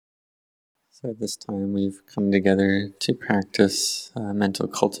So at this time we've come together to practice mental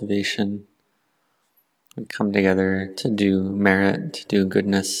cultivation. We come together to do merit, to do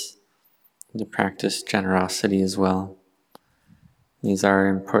goodness, and to practice generosity as well. These are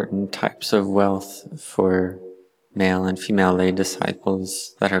important types of wealth for male and female lay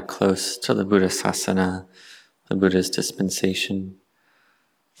disciples that are close to the Buddha Sasana, the Buddha's dispensation.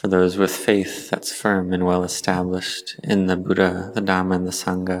 For those with faith that's firm and well established in the Buddha, the Dhamma, and the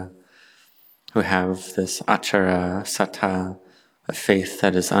Sangha, who have this achara, sattha, a faith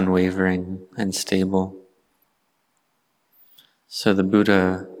that is unwavering and stable. So the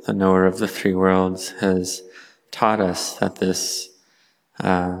Buddha, the knower of the three worlds, has taught us that this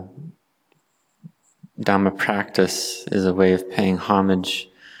Dhamma practice is a way of paying homage,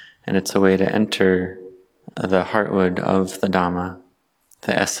 and it's a way to enter the heartwood of the Dhamma,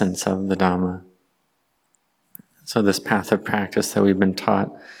 the essence of the Dhamma. So this path of practice that we've been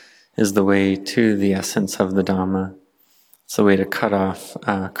taught is the way to the essence of the Dhamma. It's the way to cut off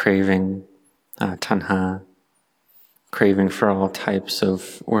craving, tanha, craving for all types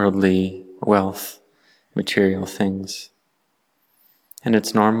of worldly wealth, material things. And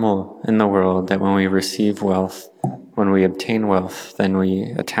it's normal in the world that when we receive wealth, when we obtain wealth, then we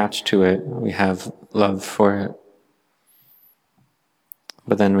attach to it, we have love for it.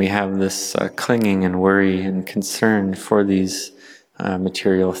 But then we have this clinging and worry and concern for these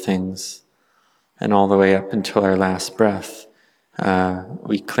material things. And all the way up until our last breath,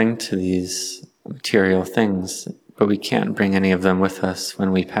 we cling to these material things, but we can't bring any of them with us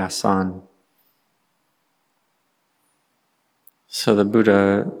when we pass on. So the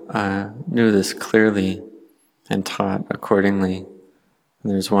Buddha knew this clearly and taught accordingly.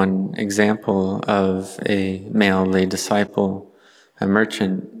 There's one example of a male lay disciple, a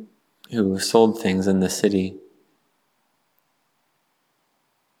merchant who sold things in the city.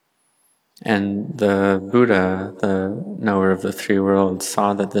 And the Buddha, the knower of the three worlds,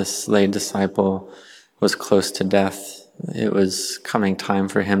 saw that this lay disciple was close to death. It was coming time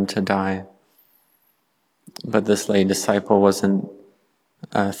for him to die. But this lay disciple wasn't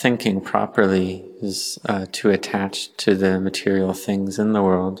thinking properly. He was too attached to the material things in the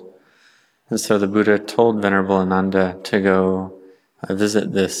world. And so the Buddha told Venerable Ananda to go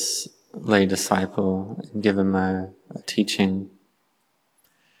visit this lay disciple and give him a teaching.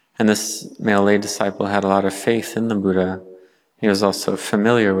 And this male lay disciple had a lot of faith in the Buddha. He was also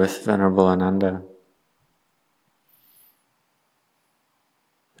familiar with Venerable Ananda.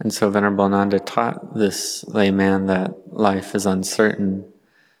 And so Venerable Ananda taught this layman that life is uncertain,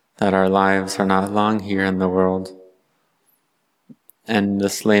 that our lives are not long here in the world. And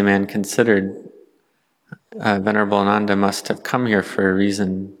this layman considered Venerable Ananda must have come here for a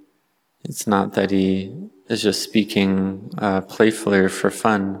reason. It's not that he is just speaking playfully or for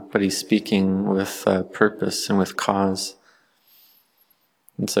fun, but he's speaking with purpose and with cause.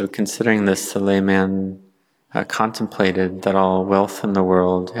 And so considering this, the layman contemplated that all wealth in the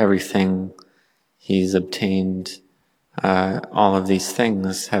world, everything he's obtained, all of these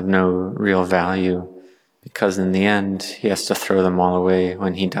things have no real value, because in the end he has to throw them all away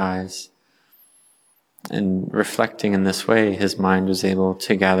when he dies. And reflecting in this way, his mind was able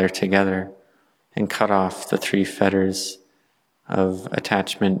to gather together and cut off the three fetters of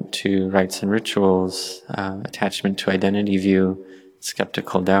attachment to rites and rituals, attachment to identity view,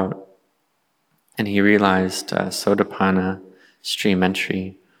 skeptical doubt. And he realized Sotapanna, stream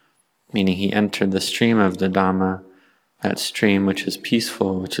entry, meaning he entered the stream of the Dhamma, that stream which is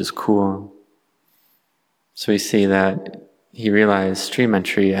peaceful, which is cool. So we see that he realized stream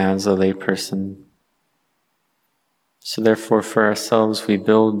entry as a lay person. So therefore for ourselves we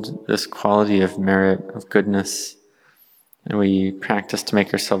build this quality of merit, of goodness, and we practice to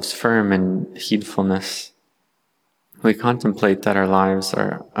make ourselves firm in heedfulness. We contemplate that our lives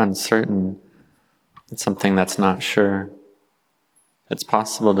are uncertain. It's something that's not sure. It's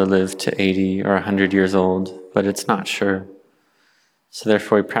possible to live to 80 or 100 years old, but it's not sure. So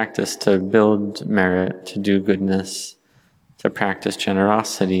therefore we practice to build merit, to do goodness, to practice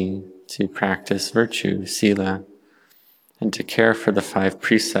generosity, to practice virtue, sila, and to care for the 5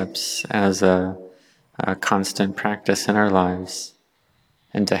 precepts as a constant practice in our lives,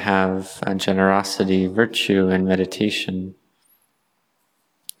 and to have generosity, virtue, and meditation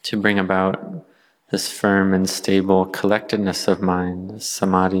to bring about this firm and stable collectedness of mind,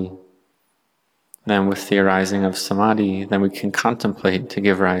 samadhi. Then with the arising of samadhi, then we can contemplate to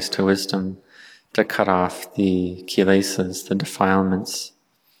give rise to wisdom, to cut off the kilesas, the defilements,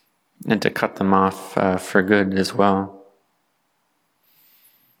 and to cut them off for good as well.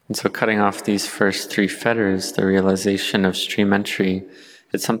 And so cutting off these first 3 fetters, the realization of stream entry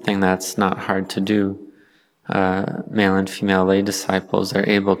It's something that's not hard to do. Male and female lay disciples are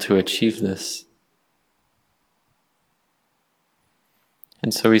able to achieve this.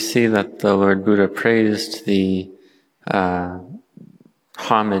 And so we see that the Lord Buddha praised the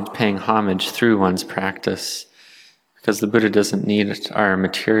paying homage through one's practice, because the Buddha doesn't need our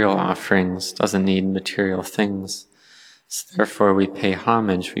material offerings, doesn't need material things. So therefore we pay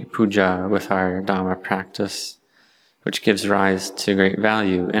homage, we puja with our Dhamma practice, which gives rise to great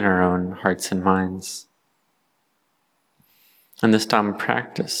value in our own hearts and minds. And this Dhamma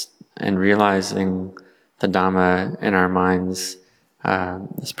practice and realizing the Dhamma in our minds,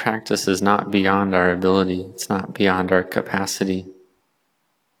 this practice is not beyond our ability, it's not beyond our capacity.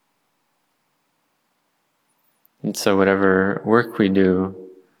 And so whatever work we do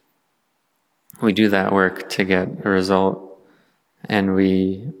that work to get a result, and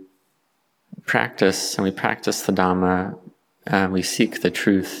we practice the Dhamma, we seek the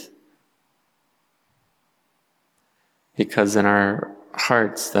truth. Because in our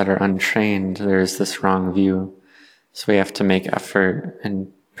hearts that are untrained, there is this wrong view. So we have to make effort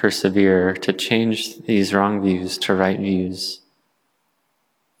and persevere to change these wrong views to right views.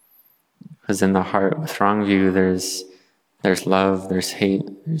 Because in the heart with wrong view, there's love, there's hate,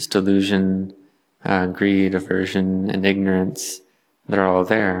 there's delusion, greed, aversion, and ignorance. They're all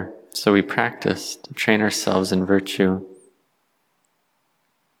there. So we practice to train ourselves in virtue.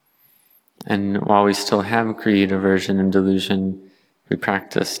 And while we still have greed, aversion, and delusion, we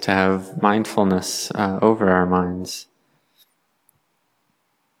practice to have mindfulness over our minds.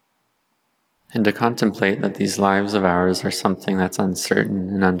 And to contemplate that these lives of ours are something that's uncertain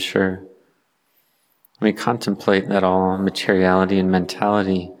and unsure. We contemplate that all materiality and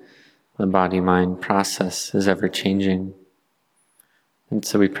mentality, the body-mind process, is ever-changing. And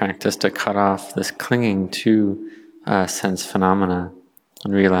so we practice to cut off this clinging to sense phenomena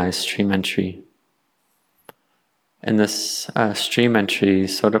and realize stream entry. And this stream entry,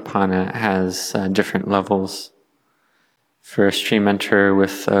 Sotapanna, has different levels. For a stream enter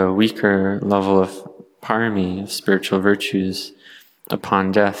with a weaker level of parami, of spiritual virtues,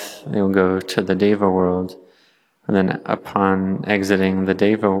 upon death they will go to the Deva world. And then upon exiting the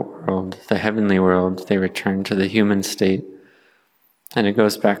Deva world, the heavenly world, they return to the human state. And it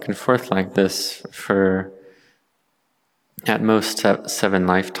goes back and forth like this for at most 7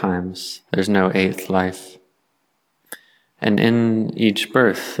 lifetimes. There's no 8th life. And in each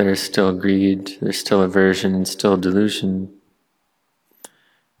birth, there's still greed, there's still aversion, and still delusion.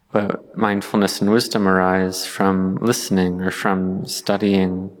 But mindfulness and wisdom arise from listening or from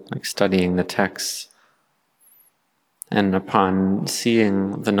studying, like studying the texts. And upon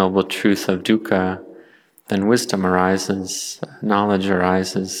seeing the noble truth of dukkha, then wisdom arises, knowledge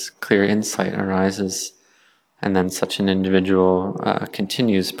arises, clear insight arises, and then such an individual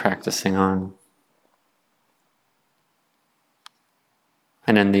continues practicing on.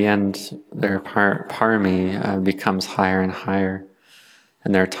 And in the end, their parami becomes higher and higher,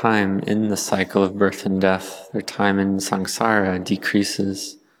 and their time in the cycle of birth and death, their time in samsara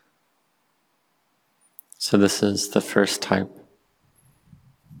decreases. So this is the first type.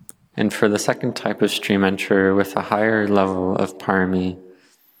 And for the second type of stream enterer with a higher level of parami,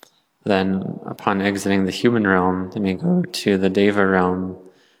 then upon exiting the human realm, they may go to the Deva realm,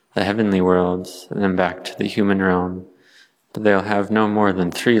 the heavenly world, and then back to the human realm. But they'll have no more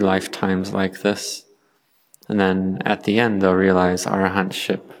than 3 lifetimes like this. And then at the end, they'll realize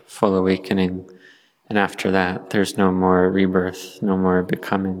arahantship, full awakening. And after that, there's no more rebirth, no more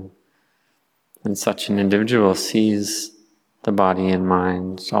becoming. And such an individual sees the body and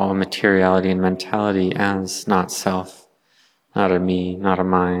mind, all materiality and mentality as not self, not a me, not a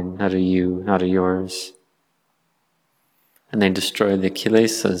mine, not a you, not a yours. And they destroy the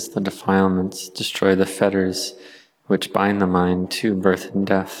kilesas, the defilements, destroy the fetters which bind the mind to birth and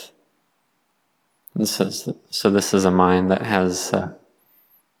death. And so this is a mind that has a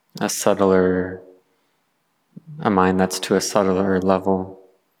mind that's to a subtler level.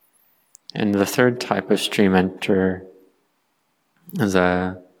 And the third type of stream enterer is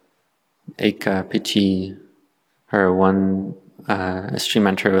a eka pichi, or a stream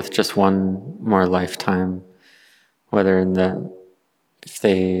enterer with just 1 more lifetime. Whether if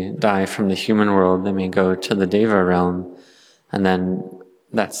they die from the human world, they may go to the Deva realm, and then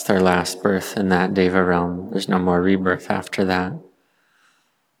that's their last birth in that Deva realm. There's no more rebirth after that.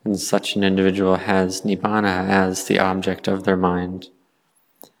 And such an individual has nibbana as the object of their mind.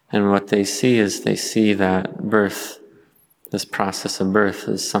 And what they see is they see that birth, this process of birth,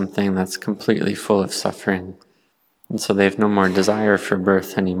 is something that's completely full of suffering. And so they have no more desire for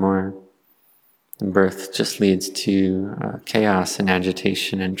birth anymore. And birth just leads to chaos and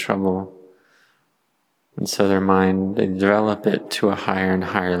agitation and trouble. And so their mind, they develop it to a higher and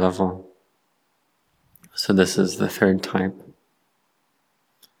higher level. So this is the third type.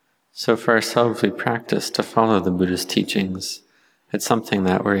 So for ourselves, we practice to follow the Buddha's teachings. It's something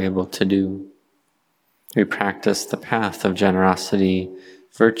that we're able to do. We practice the path of generosity,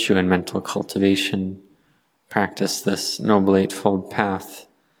 virtue, and mental cultivation. Practice this Noble Eightfold Path,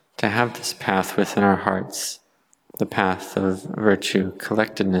 to have this path within our hearts, the path of virtue,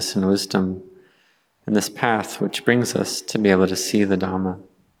 collectedness, and wisdom, and this path which brings us to be able to see the Dhamma.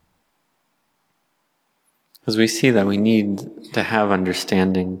 Because we see that we need to have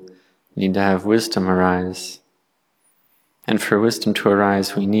understanding, we need to have wisdom arise. And for wisdom to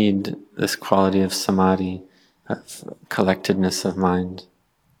arise, we need this quality of samadhi, of collectedness of mind.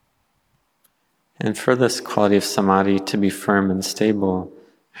 And for this quality of samadhi to be firm and stable,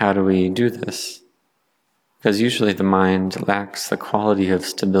 how do we do this? Because usually the mind lacks the quality of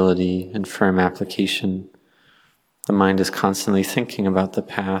stability and firm application. The mind is constantly thinking about the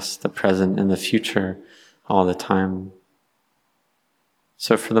past, the present, and the future all the time.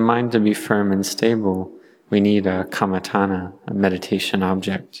 So for the mind to be firm and stable, we need a kammatthana, a meditation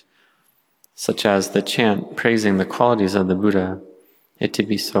object, such as the chant praising the qualities of the Buddha,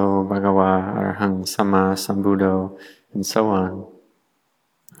 Itipiso Bhagava Arahang Sama Sambuddho, and so on,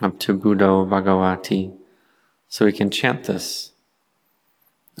 up to Buddho Bhagavati. So we can chant this.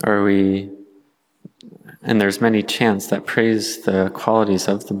 And there's many chants that praise the qualities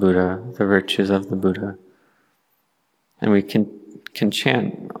of the Buddha, the virtues of the Buddha. And we can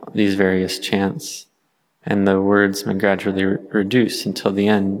chant these various chants, and the words may gradually reduce until the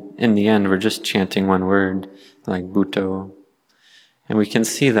end. In the end, we're just chanting one word, like Buddho. And we can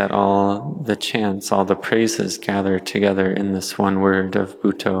see that all the chants, all the praises gather together in this one word of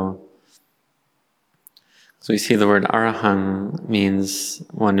Buddho. So we see the word Arahang means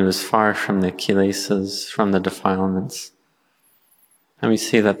one who is far from the kilesas, from the defilements. And we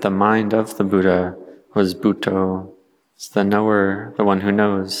see that the mind of the Buddha was Buddho. It's the knower, the one who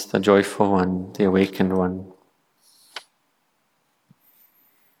knows, the joyful one, the awakened one.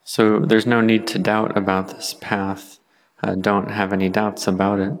 So there's no need to doubt about this path. Don't have any doubts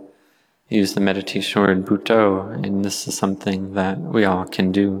about it. Use the meditation word Buddho, and this is something that we all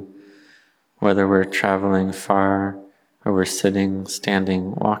can do. Whether we're traveling far, or we're sitting,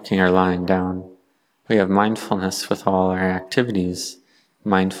 standing, walking, or lying down. We have mindfulness with all our activities,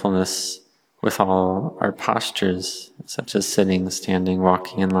 mindfulness with all our postures, such as sitting, standing,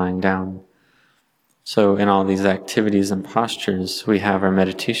 walking, and lying down. So in all these activities and postures, we have our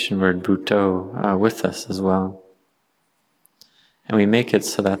meditation word Buddho with us as well. And we make it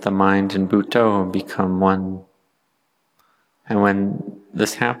so that the mind and Buddho become one. And when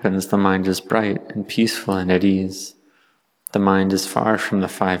this happens, the mind is bright and peaceful and at ease. The mind is far from the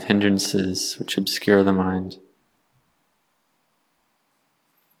 5 hindrances which obscure the mind.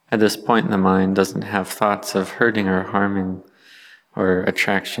 At this point, the mind doesn't have thoughts of hurting or harming, or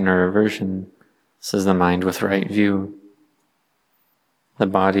attraction or aversion. This is the mind with right view. The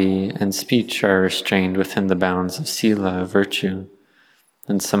body and speech are restrained within the bounds of sila, virtue,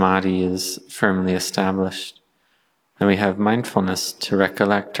 and samadhi is firmly established. And we have mindfulness to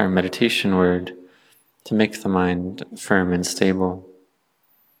recollect our meditation word, to make the mind firm and stable.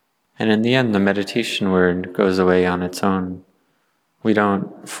 And in the end, the meditation word goes away on its own. We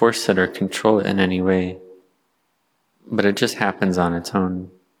don't force it or control it in any way, but it just happens on its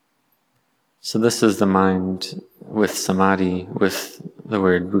own. So this is the mind with samadhi, with the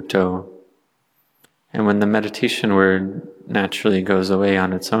word Buddho. And when the meditation word naturally goes away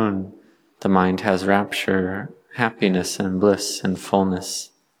on its own, the mind has rapture, happiness and bliss and fullness.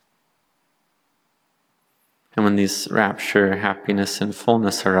 And when these rapture, happiness, and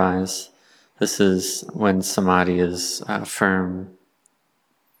fullness arise, this is when samadhi is firm.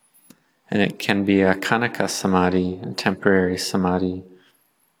 And it can be a khanika samadhi, a temporary samadhi,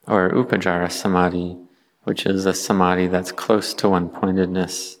 or upajjhara samadhi, which is a samadhi that's close to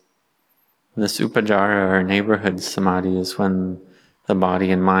one-pointedness. This upajjhara or neighborhood samadhi is when the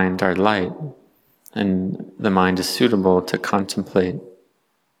body and mind are light, and the mind is suitable to contemplate.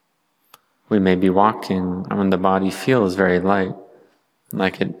 We may be walking, and when the body feels very light,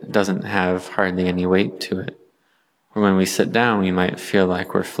 like it doesn't have hardly any weight to it. Or when we sit down, we might feel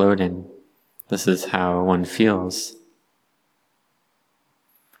like we're floating. This is how one feels.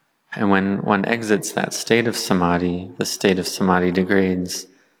 And when one exits that state of samadhi, the state of samadhi degrades,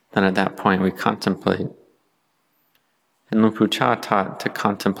 then at that point we contemplate. And Luang Pu Cha taught to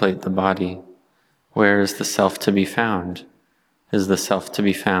contemplate the body. Where is the self to be found? Is the self to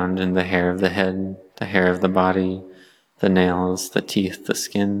be found in the hair of the head, the hair of the body, the nails, the teeth, the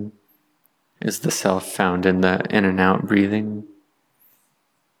skin? Is the self found in the in and out breathing?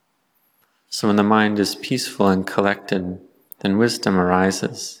 So when the mind is peaceful and collected, then wisdom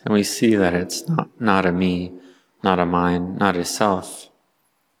arises, and we see that it's not a me, not a mine, not a self.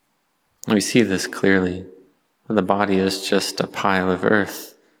 We see this clearly. The body is just a pile of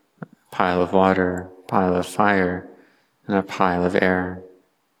earth, a pile of water, a pile of fire, and a pile of air.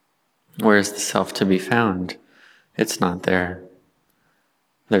 Where is the self to be found? It's not there.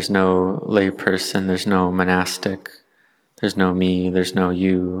 There's no lay person, there's no monastic, there's no me, there's no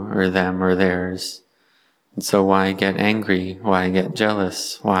you, or them, or theirs. And so why get angry? Why get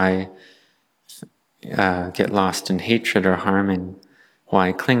jealous? Why get lost in hatred or harming?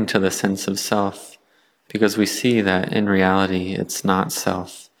 Why cling to the sense of self? Because we see that in reality it's not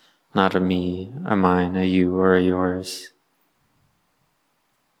self, not a me, a mine, a you, or a yours.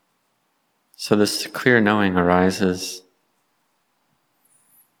 So this clear knowing arises.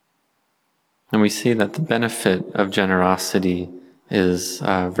 And we see that the benefit of generosity is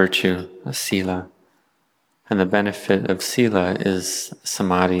virtue, a sila. And the benefit of sila is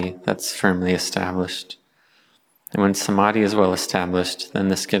samadhi that's firmly established. And when samadhi is well established, then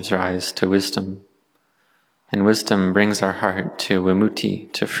this gives rise to wisdom. And wisdom brings our heart to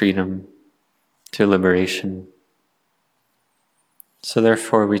vimutti, to freedom, to liberation. So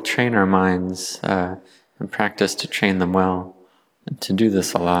therefore we train our minds and practice to train them well, and to do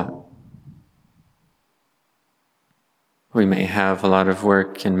this a lot. We may have a lot of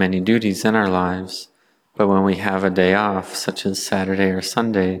work and many duties in our lives, but when we have a day off, such as Saturday or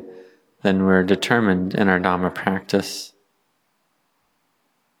Sunday, then we're determined in our Dhamma practice.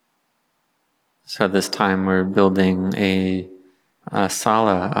 So at this time we're building a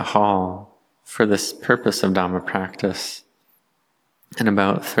sala, a hall, for this purpose of Dhamma practice. And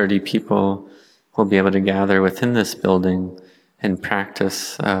about 30 people will be able to gather within this building and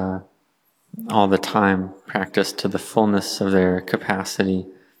practice all the time, practice to the fullness of their capacity.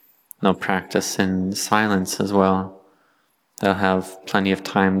 They'll practice in silence as well. They'll have plenty of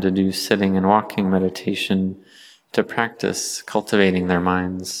time to do sitting and walking meditation, to practice cultivating their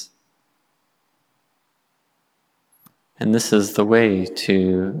minds. And this is the way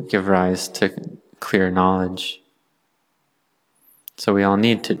to give rise to clear knowledge. So we all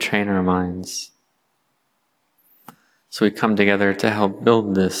need to train our minds. So we come together to help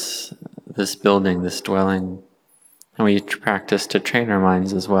build this building, this dwelling. And we practice to train our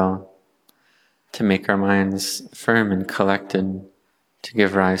minds as well, to make our minds firm and collected, to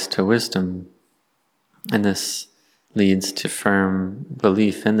give rise to wisdom. And this leads to firm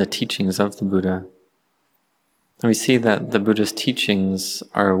belief in the teachings of the Buddha. And we see that the Buddha's teachings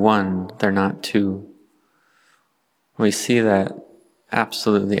are one, they're not two. We see that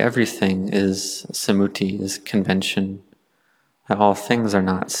absolutely everything is samuti, is convention. That all things are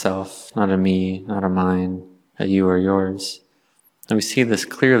not self, not a me, not a mine, a you or yours. And we see this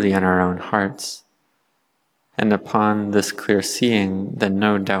clearly in our own hearts. And upon this clear seeing, then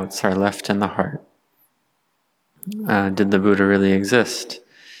no doubts are left in the heart. Did the Buddha really exist?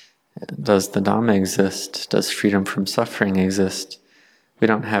 Does the Dhamma exist? Does freedom from suffering exist? We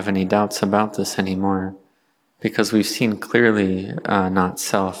don't have any doubts about this anymore, because we've seen clearly not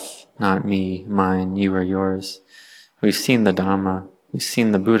self, not me, mine, you or yours. We've seen the Dhamma, we've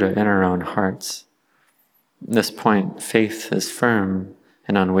seen the Buddha in our own hearts. At this point, faith is firm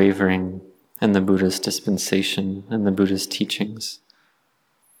and unwavering in the Buddha's dispensation and the Buddha's teachings.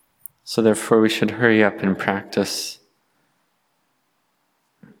 So therefore we should hurry up and practice.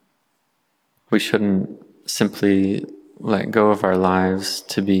 We shouldn't simply let go of our lives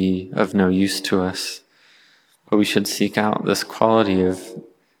to be of no use to us, but we should seek out this quality of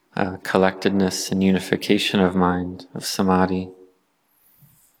collectedness and unification of mind, of samadhi.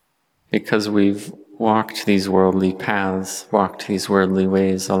 Because we've walked these worldly paths, walked these worldly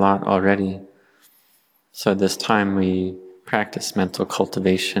ways a lot already. So at this time we practice mental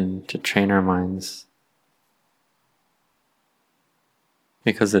cultivation to train our minds.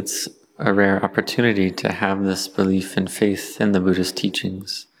 Because it's a rare opportunity to have this belief and faith in the Buddha's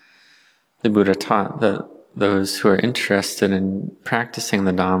teachings. The Buddha taught that those who are interested in practicing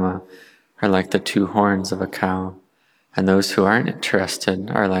the Dhamma are like the two horns of a cow, and those who aren't interested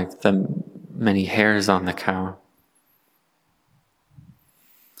are like the many hairs on the cow.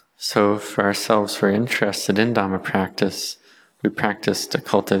 So for ourselves who are interested in Dhamma practice, we practice to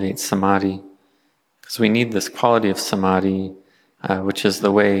cultivate samadhi, because we need this quality of samadhi, which is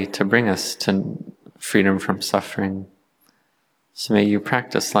the way to bring us to freedom from suffering. So may you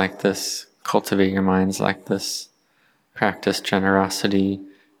practice like this, cultivate your minds like this, practice generosity,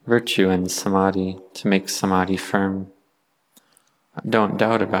 virtue, and samadhi to make samadhi firm. Don't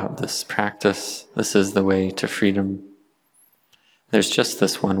doubt about this practice. This is the way to freedom. There's just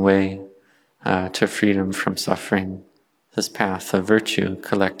this one way to freedom from suffering, this path of virtue,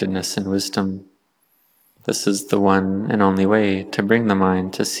 collectedness, and wisdom. This is the one and only way to bring the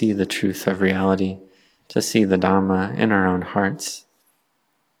mind to see the truth of reality, to see the Dhamma in our own hearts.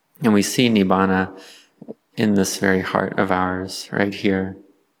 And we see Nibbana in this very heart of ours, right here.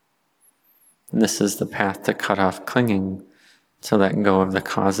 And this is the path to cut off clinging, to let go of the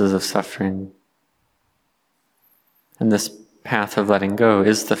causes of suffering. And this path of letting go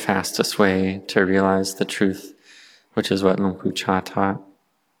is the fastest way to realize the truth, which is what Luang Pu Cha taught.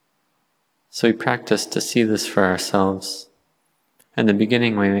 So we practice to see this for ourselves. In the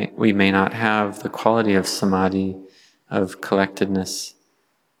beginning, we may not have the quality of samadhi, of collectedness.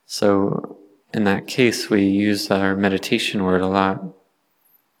 So in that case, we use our meditation word a lot.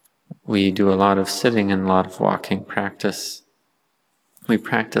 We do a lot of sitting and a lot of walking practice. We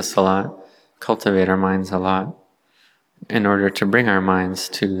practice a lot, cultivate our minds a lot, in order to bring our minds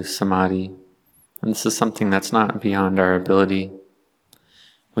to samadhi. And this is something that's not beyond our ability.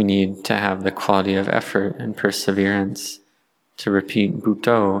 We need to have the quality of effort and perseverance to repeat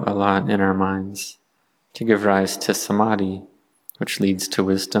Bhutto a lot in our minds, to give rise to samadhi, which leads to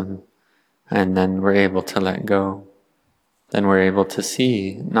wisdom, and then we're able to let go. Then we're able to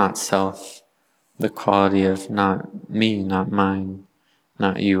see not self, the quality of not me, not mine,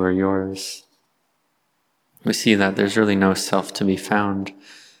 not you or yours. We see that there's really no self to be found,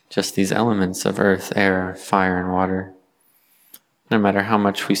 just these elements of earth, air, fire, and water. No matter how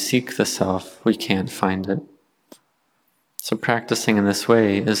much we seek the self, we can't find it. So practicing in this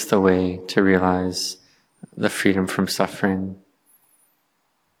way is the way to realize the freedom from suffering.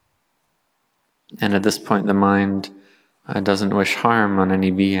 And at this point, the mind doesn't wish harm on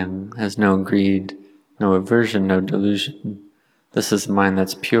any being, has no greed, no aversion, no delusion. This is a mind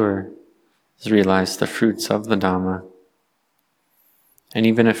that's pure, has realized the fruits of the Dhamma. And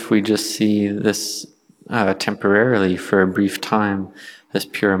even if we just see this temporarily for a brief time, this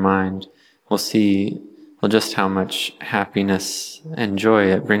pure mind, we'll see just how much happiness and joy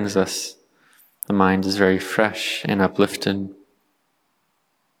it brings us. The mind is very fresh and uplifted.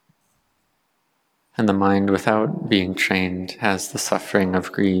 And the mind, without being trained, has the suffering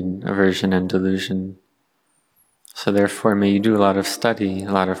of greed, aversion, and delusion. So therefore, may you do a lot of study,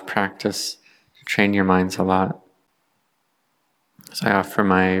 a lot of practice, to train your minds a lot. So I offer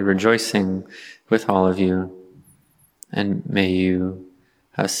my rejoicing with all of you, and may you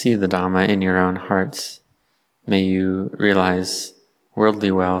see the Dhamma in your own hearts. May you realize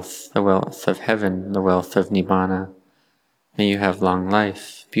worldly wealth, the wealth of heaven, the wealth of Nibbana. May you have long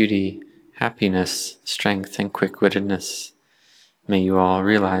life, beauty, happiness, strength, and quick-wittedness. May you all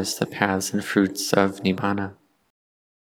realize the paths and fruits of Nibbana.